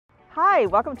Hi,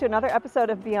 welcome to another episode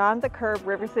of Beyond the Curb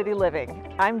River City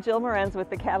Living. I'm Jill Morenz with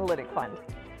the Catalytic Fund.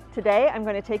 Today I'm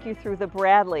going to take you through the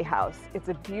Bradley House. It's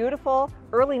a beautiful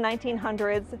early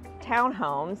 1900s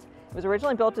townhomes. It was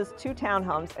originally built as 2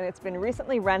 townhomes and it's been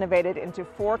recently renovated into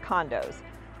 4 condos.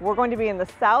 We're going to be in the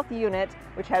south unit,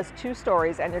 which has 2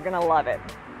 stories, and you're going to love it.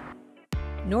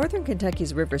 Northern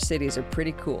Kentucky's river cities are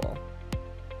pretty cool.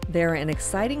 They're an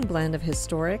exciting blend of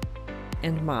historic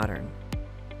and modern.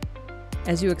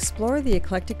 As you explore the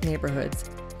eclectic neighborhoods,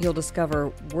 you'll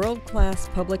discover world-class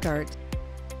public art,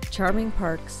 charming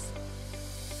parks,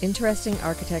 interesting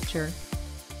architecture,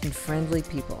 and friendly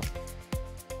people.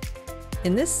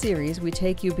 In this series, we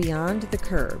take you beyond the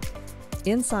curb,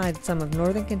 inside some of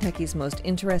Northern Kentucky's most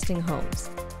interesting homes.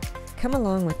 Come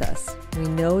along with us. We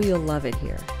know you'll love it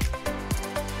here.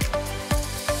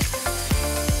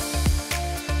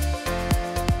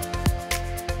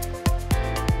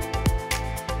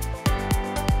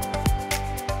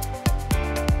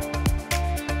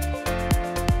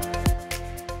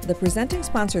 The presenting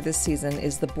sponsor this season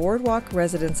is the Boardwalk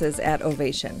Residences at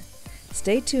Ovation.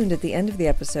 Stay tuned at the end of the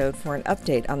episode for an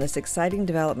update on this exciting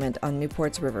development on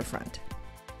Newport's riverfront.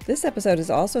 This episode is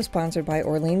also sponsored by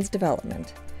Orleans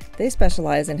Development. They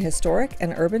specialize in historic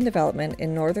and urban development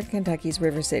in Northern Kentucky's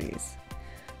river cities.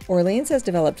 Orleans has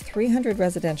developed 300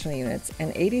 residential units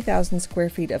and 80,000 square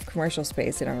feet of commercial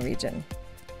space in our region.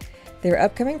 Their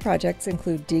upcoming projects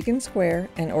include Deegan Square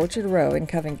and Orchard Row in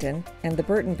Covington and the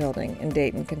Burton Building in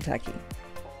Dayton, Kentucky.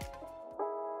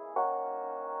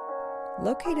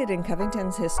 Located in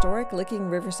Covington's historic Licking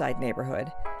Riverside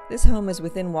neighborhood, this home is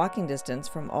within walking distance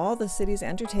from all the city's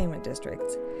entertainment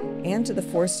districts and to the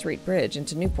 4th Street Bridge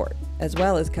into Newport, as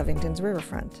well as Covington's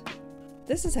riverfront.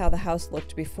 This is how the house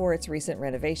looked before its recent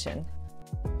renovation,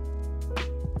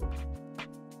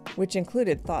 which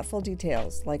included thoughtful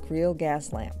details like real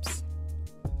gas lamps.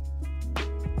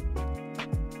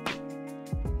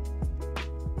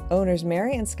 Owners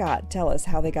Mary and Scott tell us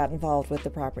how they got involved with the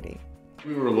property.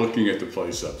 We were looking at the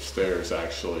place upstairs,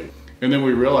 actually, and then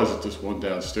we realized that this one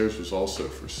downstairs was also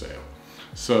for sale.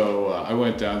 So I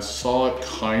went down, saw it,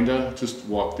 kinda, just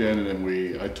walked in, and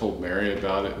then I told Mary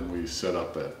about it, and we set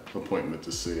up an appointment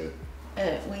to see it.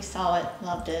 We saw it,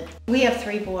 loved it. We have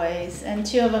 3 boys, and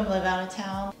 2 of them live out of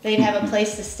town. They'd have a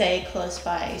place to stay close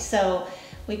by, so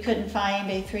we couldn't find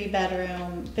a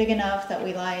 3-bedroom big enough that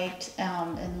we liked,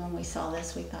 and when we saw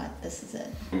this, we thought, this is it.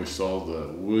 We saw the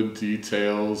wood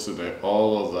details and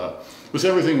all of that. It was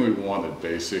everything we wanted,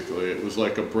 basically. It was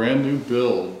like a brand new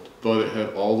build, but it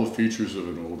had all the features of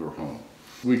an older home.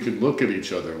 We could look at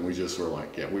each other and we just were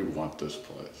like, yeah, we want this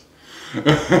place.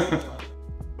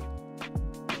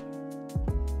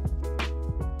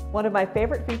 One of my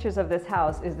favorite features of this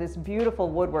house is this beautiful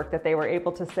woodwork that they were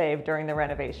able to save during the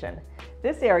renovation.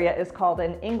 This area is called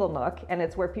an ingle nook, and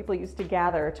it's where people used to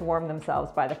gather to warm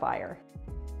themselves by the fire.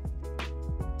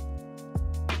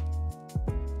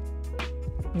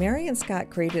 Mary and Scott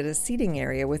created a seating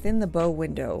area within the bow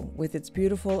window with its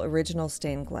beautiful original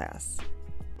stained glass.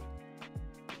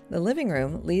 The living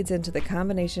room leads into the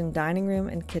combination dining room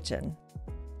and kitchen,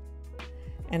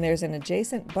 and there's an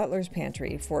adjacent butler's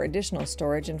pantry for additional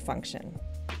storage and function.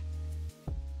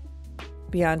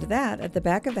 Beyond that, at the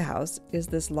back of the house is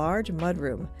this large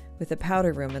mudroom with a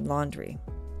powder room and laundry.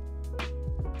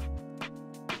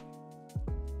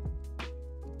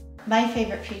 My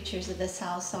favorite features of this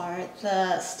house are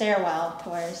the stairwell, of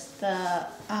course,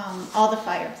 all the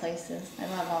fireplaces. I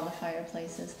love all the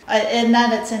fireplaces. And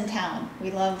that it's in town.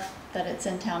 We love that it's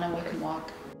in town and we can walk.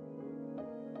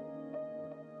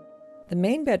 The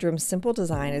main bedroom's simple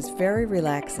design is very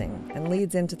relaxing and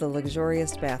leads into the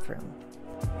luxurious bathroom.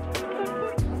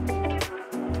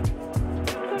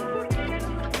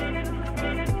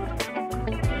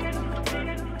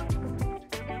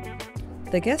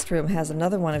 The guest room has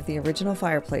another one of the original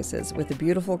fireplaces with a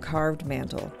beautiful carved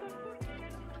mantel.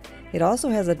 It also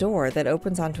has a door that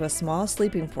opens onto a small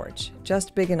sleeping porch,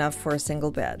 just big enough for a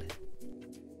single bed.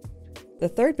 The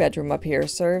 3rd bedroom up here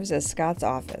serves as Scott's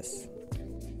office.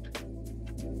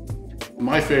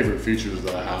 My favorite features of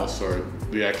the house are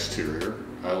the exterior.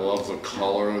 I love the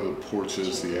color, the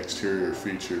porches, the exterior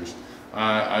features.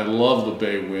 I love the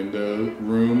bay window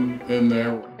room in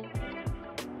there.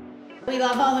 We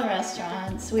love all the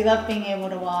restaurants. We love being able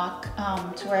to walk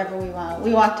to wherever we want.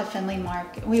 We walk to Findlay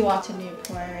Market. We walk to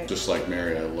Newport. Just like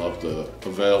Mary, I love the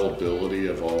availability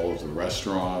of all of the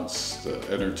restaurants, the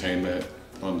entertainment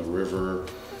on the river,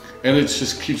 and it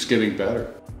just keeps getting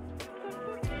better.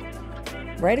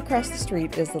 Right across the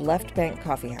street is the Left Bank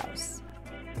Coffee House.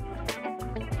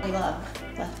 We love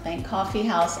Left Bank Coffee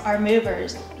House. Our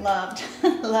movers loved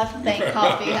Left Bank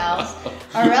Coffee House.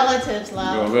 Our relatives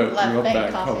loved Left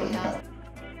Bank Coffee House.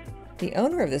 The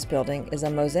owner of this building is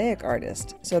a mosaic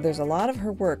artist, so there's a lot of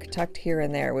her work tucked here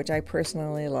and there, which I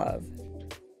personally love.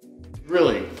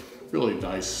 Really, really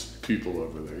nice people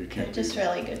over there. You can't Just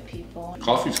really good people.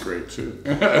 Coffee's great too.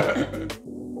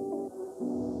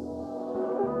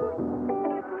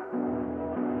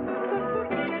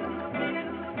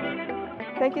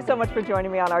 Thank you so much for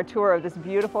joining me on our tour of this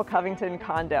beautiful Covington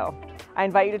condo. I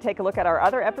invite you to take a look at our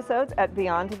other episodes at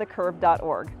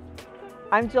beyondthecurve.org.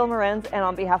 I'm Jill Morenz, and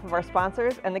on behalf of our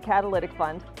sponsors and the Catalytic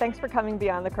Fund, thanks for coming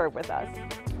Beyond the Curve with us.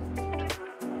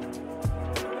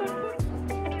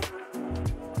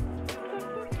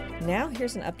 Now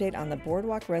here's an update on the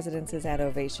Boardwalk Residences at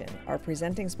Ovation, our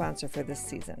presenting sponsor for this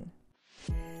season.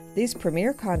 These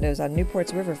premier condos on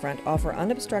Newport's riverfront offer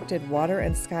unobstructed water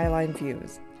and skyline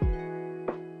views.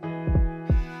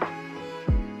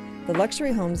 The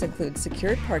luxury homes include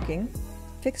secured parking,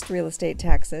 fixed real estate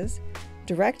taxes,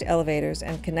 direct elevators,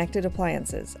 and connected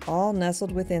appliances, all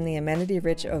nestled within the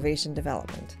amenity-rich Ovation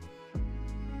development.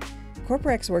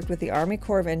 Corporex worked with the Army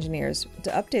Corps of Engineers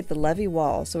to update the levee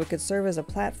wall so it could serve as a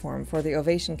platform for the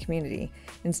Ovation community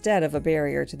instead of a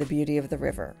barrier to the beauty of the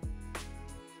river.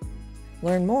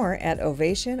 Learn more at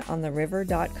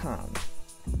ovationontheriver.com.